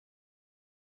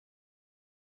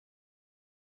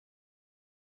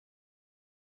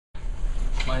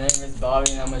name is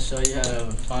Bobby, and I'm going to show you how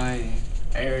to find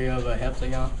area of a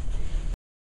heptagon.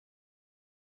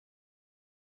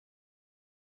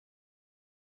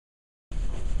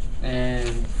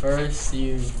 And first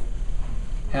you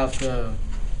have to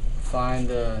find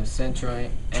the central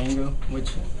angle,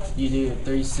 which you do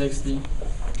 360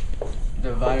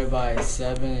 divided by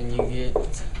 7, and you get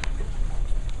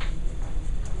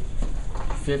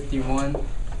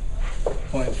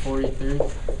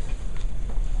 51.43.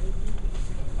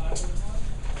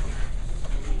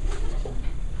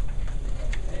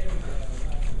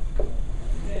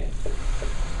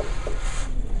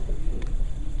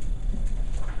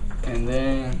 And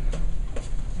then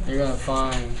you're going to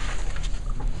find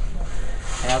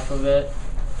half of it,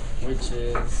 which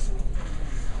is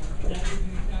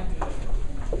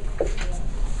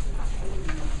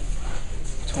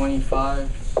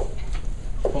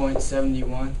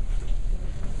 25.71.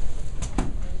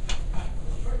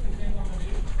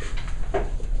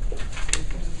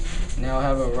 Now I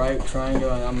have a right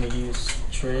triangle, and I'm going to use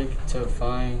trig to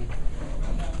find.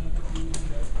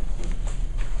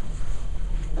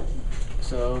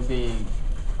 So it'll be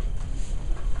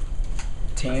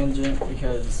tangent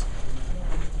because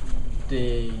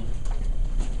the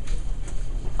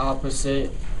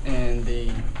opposite and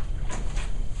the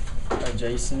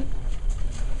adjacent.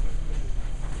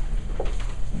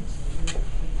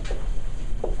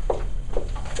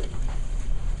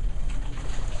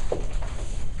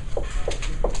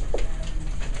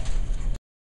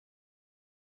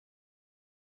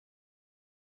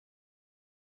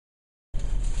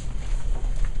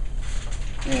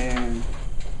 And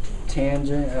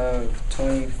tangent of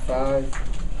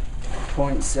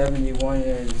 25.71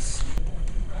 is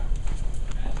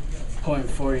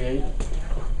 0.48.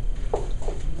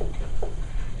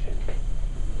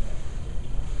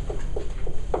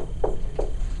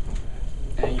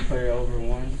 And you put it over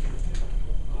 1.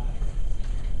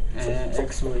 And then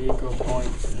x will equal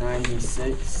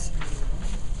 0.96.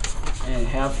 And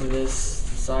half of this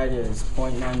side is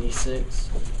 0.96.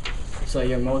 So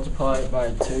you multiply it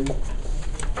by 2.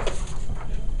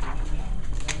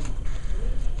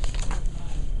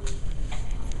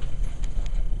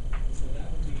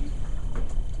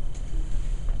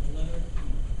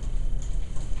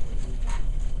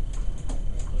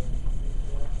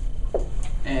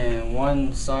 And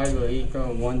one side will equal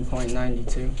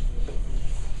 1.92.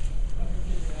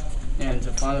 And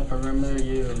to find the perimeter,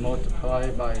 you multiply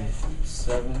it by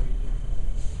 7.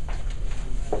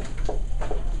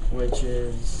 Which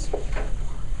is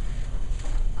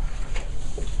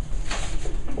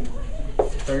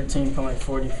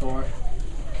 13.44,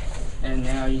 and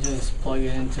now you just plug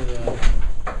it into the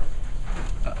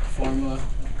formula,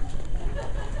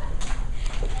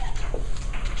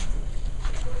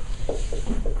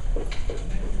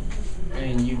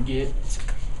 and you get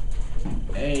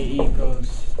A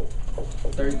equals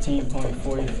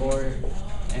 13.44,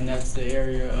 and that's the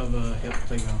area of a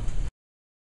heptagon.